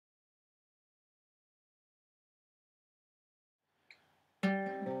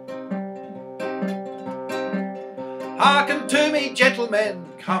Hearken to me, gentlemen,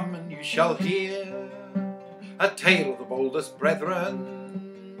 come and you shall hear a tale of the boldest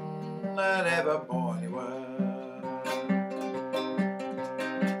brethren that ever born you were.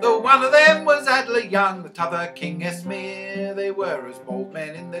 The one of them was Adler young, the t'other King Estmere. They were as bold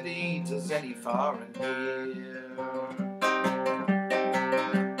men in their deeds as any far and near.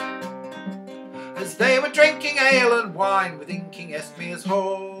 As they were drinking ale and wine within King Estmere's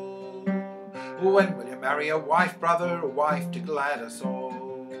hall, when will you marry a wife, brother, a wife to glad us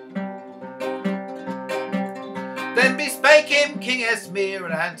all? Then bespake him King Estmere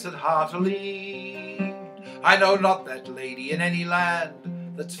and answered heartily, I know not that lady in any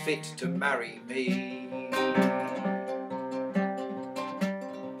land that's fit to marry me.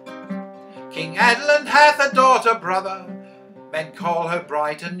 King Adland hath a daughter, brother, men call her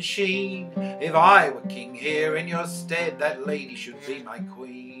bright and sheen. If I were king here in your stead, that lady should be my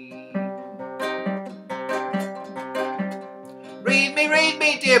queen. Read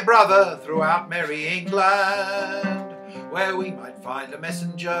me, dear brother, throughout merry England, where we might find a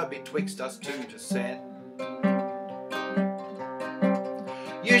messenger betwixt us two to send.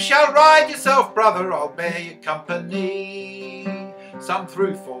 You shall ride yourself, brother, I'll bear you company. Some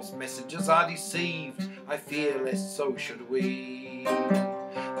through false messengers are deceived, I fear lest so should we.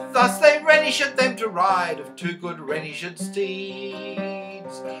 Thus they renished them to ride of two good renished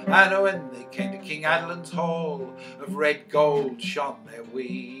steeds, and when they came to King Adland's hall, of red gold shone their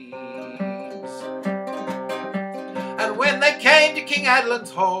weeds. And when they came to King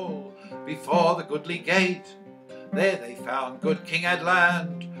Adland's hall, before the goodly gate, there they found good King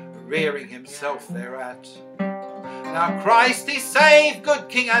Adland, rearing himself thereat. Now Christ he save, good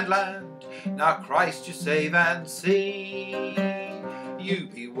King Adland, now Christ you save and see. You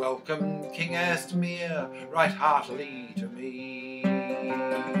be welcome, King Estmere, right heartily to me.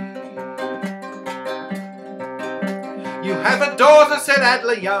 You have a daughter, said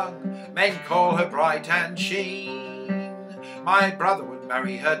Adler young, men call her bright and sheen. My brother would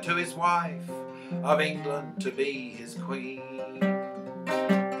marry her to his wife, of England to be his queen.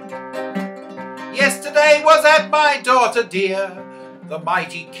 Yesterday was at my daughter dear, the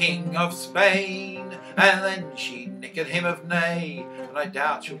mighty King of Spain, and then she nicked him of nay, and I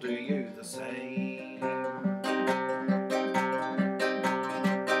doubt she'll do you the same.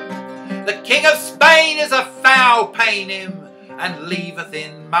 The King of Spain is a foul pain him, and leaveth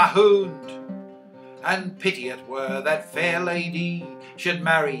in Mahound, and pity it were that fair lady should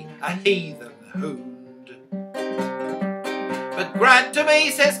marry a heathen hound. But grant to me,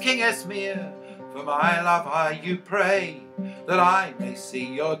 says King Estmere, for my love I you pray, that I may see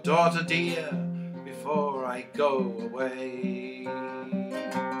your daughter dear before I go away.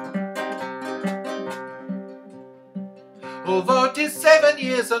 Although 'tis 7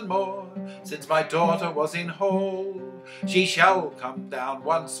 years and more since my daughter was in hall, she shall come down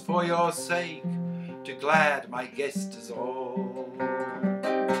once for your sake, to glad my guests all.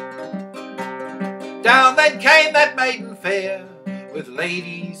 Down then came that maiden fair, with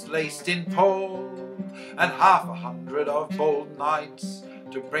ladies laced in pall, and 100 of bold knights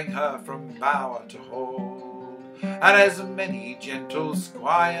to bring her from bower to hall, and as many gentle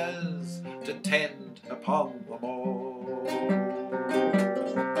squires to tend upon them all.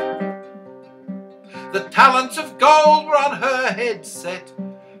 The talents of gold were on her head set,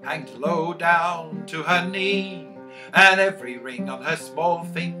 hanged low down to her knee, and every ring on her small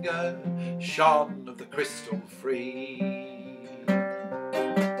finger shone of the crystal free.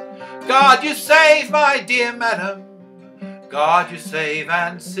 God you save, my dear madam, God you save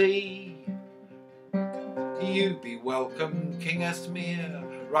and see. You be welcome, King Estmere,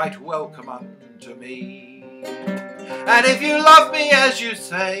 right welcome unto me. And if you love me as you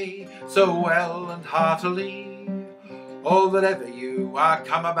say, so well and heartily, all that ever you are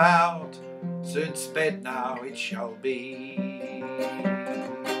come about, soon sped now it shall be.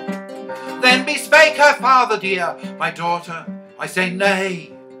 Then bespake her father dear, my daughter, I say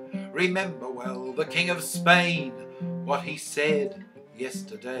nay. Remember well the King of Spain, what he said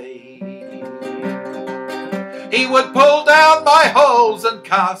yesterday. He would pull down my halls and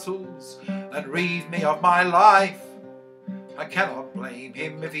castles, and reave me of my life. I cannot blame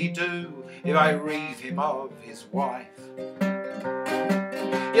him if he do, if I reave him of his wife.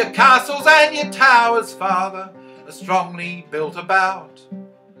 Your castles and your towers, father, are strongly built about,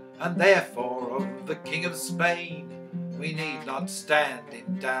 and therefore of the King of Spain we need not stand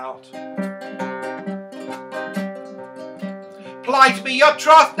in doubt. Plight me your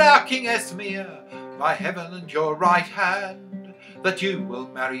troth now, King Estmere, by heaven and your right hand, that you will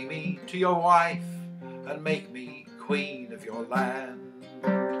marry me to your wife, and make me queen of your land.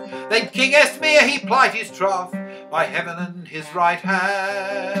 Then King Estmere he plight his troth, by heaven and his right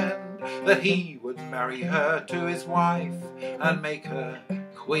hand, that he would marry her to his wife and make her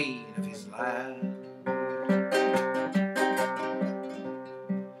queen of his land.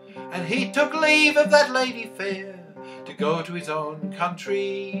 And he took leave of that lady fair to go to his own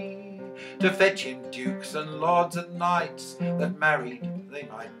country, to fetch him dukes and lords and knights that married they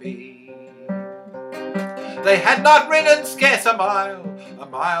might be. They had not ridden scarce a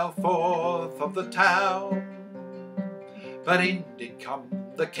mile forth of the town, but in did come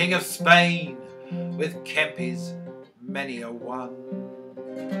the King of Spain with kempis many a one.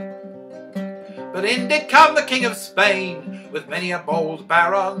 But in did come the King of Spain with many a bold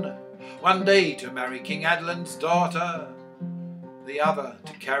baron, one day to marry King Adland's daughter, the other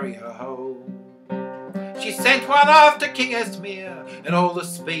to carry her home. She sent one after King Estmere, and all the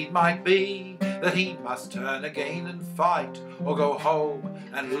speed might be that he must turn again and fight, or go home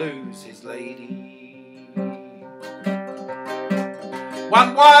and lose his lady.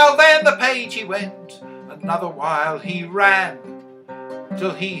 One while then the page he went, another while he ran,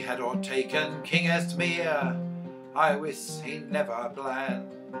 till he had o'ertaken King Estmere, I wis he never bland.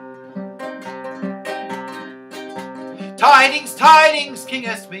 Tidings, tidings, King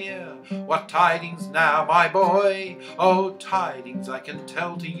Estmere, what tidings now, my boy? Oh, tidings I can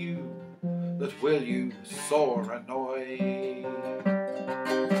tell to you that will you sore annoy.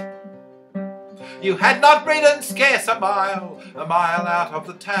 You had not ridden scarce a mile out of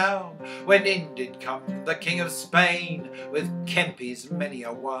the town, when in did come the King of Spain with kempis many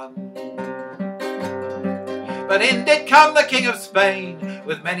a one. But in did come the King of Spain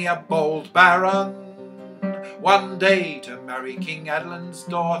with many a bold baron, one day to marry King Adland's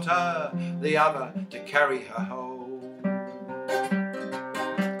daughter, the other to carry her home.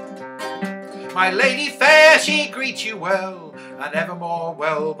 My lady fair, she greets you well, and evermore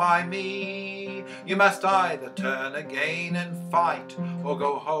well by me. You must either turn again and fight, or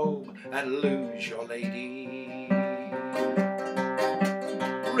go home and lose your lady.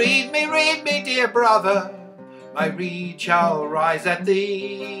 Read me, dear brother, my reed shall rise at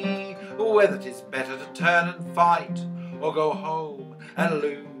thee, whether 'tis better to turn and fight, or go home and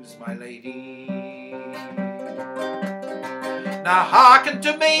lose my lady. Now hearken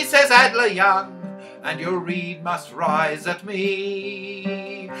to me, says Adler young, and your reed must rise at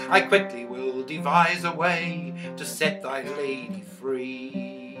me. I quickly will devise a way to set thy lady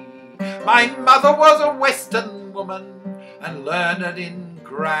free. My mother was a Western woman, and learned in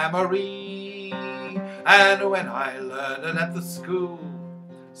grammary, and when I learned it at the school,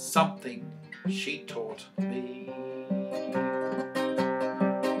 something she taught me.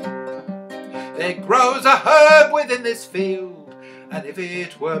 There grows a herb within this field, and if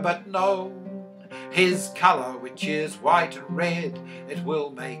it were but known, his colour, which is white and red, it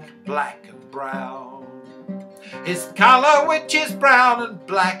will make black and brown. His colour, which is brown and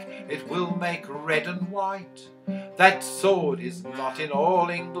black, it will make red and white. That sword is not in all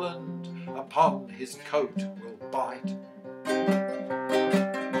England, upon his coat will bite.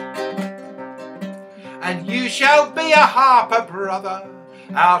 And you shall be a harper, brother,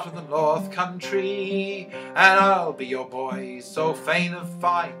 out of the north country, and I'll be your boy, so fain of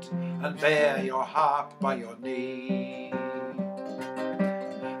fight, and bear your harp by your knee.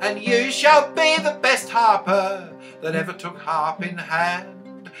 And you shall be the best harper that ever took harp in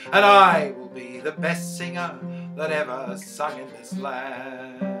hand, and I will be the best singer that ever sung in this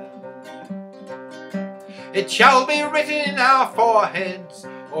land. It shall be written in our foreheads,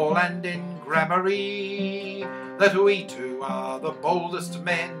 all and in grammary, that we two are the boldest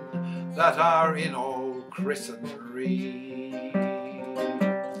men that are in all Christenry.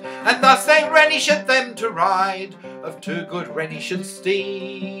 And thus they renished them to ride of two good renished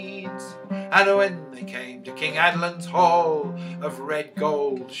steeds, and when they came to King Adland's hall, of red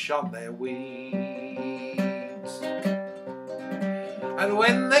gold shone their weeds. And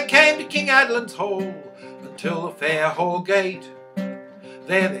when they came to King Adland's hall, until the fair hall gate,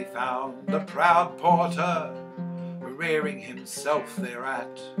 there they found the proud porter rearing himself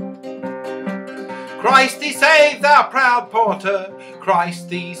thereat. Christ thee save, thou proud porter, Christ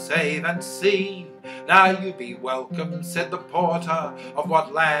thee save and see. Now you be welcome, said the porter, of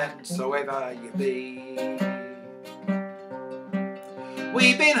what land soever you be.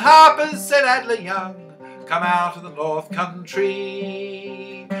 We been harpers, said Adler young, come out of the north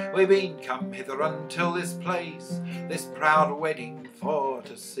country. We been come hither until this place, this proud wedding for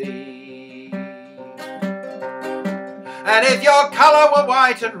to see. And if your colour were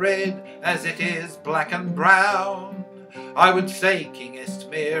white and red, as it is black and brown, I would say King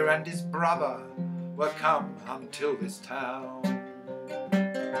Estmere and his brother were come until this town.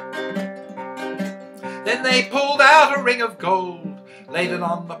 Then they pulled out a ring of gold, laid it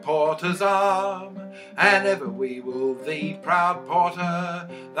on the porter's arm, and ever we will thee, proud porter,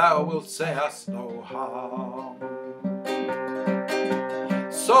 thou wilt say us no harm.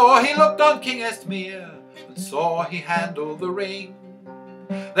 So he looked on King Estmere, and saw he handled the ring.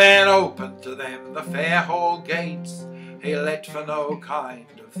 Then opened to them the fair hall gates, he let for no kind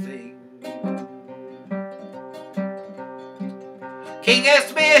of thing. King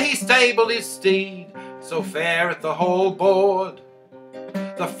Estmere he stabled his steed, so fair at the hall board,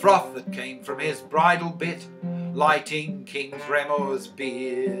 the froth that came from his bridle bit, lighting King Bremor's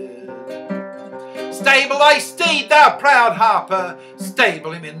beard. Stable thy steed, thou proud harper,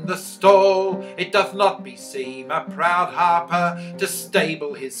 stable him in the stall. It doth not beseem a proud harper to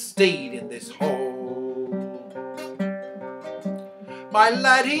stable his steed in this hall. My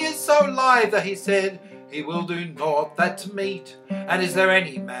lad, he is so lithe, he said, he will do naught that's meet, and is there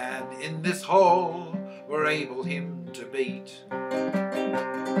any man in this hall were able him to beat?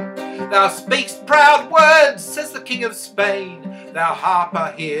 Thou speak'st proud words, says the King of Spain, thou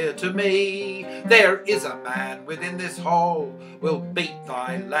harper, hear to me. There is a man within this hall will beat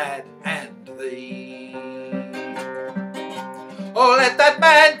thy lad and thee. Oh, let that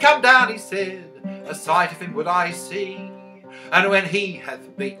man come down, he said, a sight of him would I see, and when he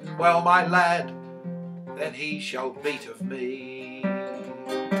hath beaten well my lad, then he shall beat of me.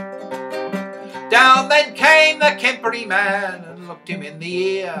 Down then came the Kempery man, and looked him in the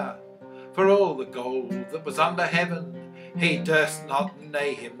ear. For all the gold that was under heaven, he durst not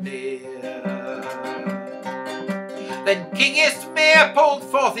nae him near. Then King Estmere pulled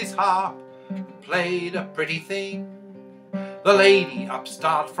forth his harp, and played a pretty thing. The lady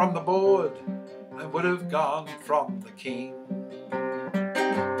upstart from the board, and would have gone from the king.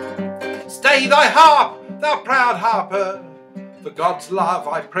 Stay thy harp, thou proud harper, for God's love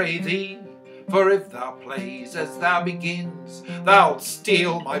I pray thee, for if thou plays as thou begins, thou'lt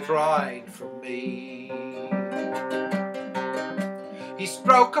steal my bride from me. He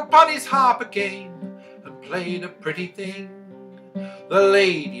stroke upon his harp again, and played a pretty thing. The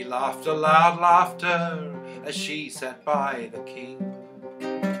lady laughed a loud laughter, as she sat by the king.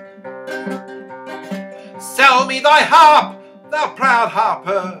 Sell me thy harp, thou proud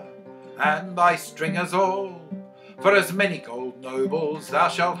harper, and thy stringers all, for as many gold nobles thou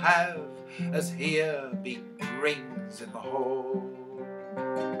shalt have, as here be rings in the hall.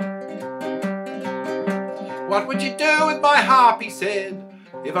 What would you do with my harp, he said,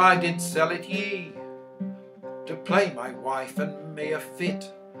 if I did sell it ye, to play my wife and me a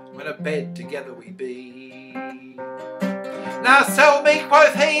fit, when abed together we be? Now sell me,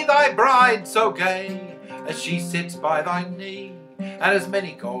 quoth he, thy bride so gay, as she sits by thy knee, and as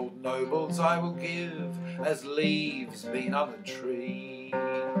many gold nobles I will give, as leaves been on a tree.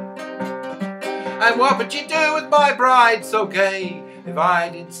 And what would you do with my bride so gay, if I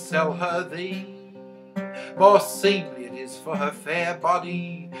did sell her thee? More seemly it is for her fair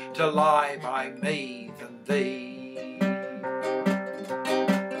body to lie by me than thee.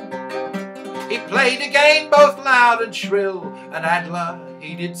 He played again both loud and shrill, and Adler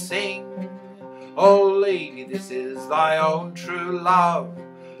he did sing. O lady, this is thy own true love,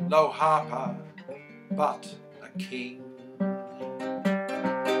 no harper but a king.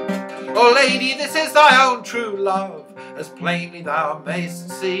 O lady, this is thy own true love, as plainly thou mayst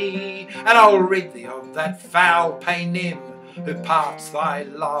see, and I'll rid thee of that foul paynim who parts thy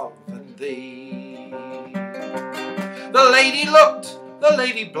love and thee. The lady looked, the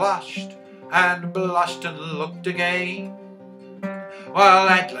lady blushed, and blushed and looked again, while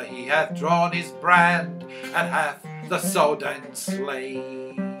Adler he hath drawn his brand, and hath the Soldan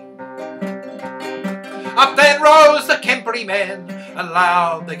slain. Up then rose the Kempery men, and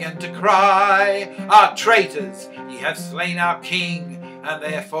loud began to cry, "Our traitors, ye have slain our king, and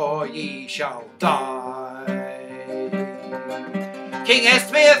therefore ye shall die." King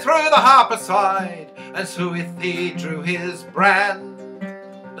Estmere threw the harp aside, and Suith he drew his brand,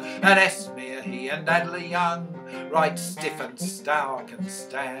 and Estmere he and Alder the Young right stiff and stout can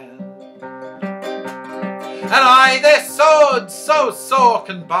stand. And aye their swords so sore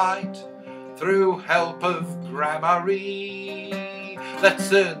can bite, through help of gramarye, that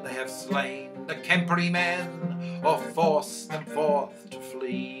soon they have slain the Kempery men, or forced them forth to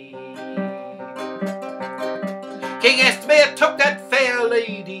flee. King Estmere took that fair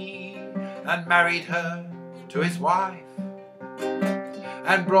lady, and married her to his wife,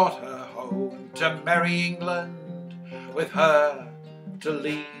 and brought her home to merry England, with her to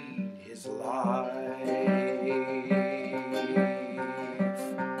lead his life.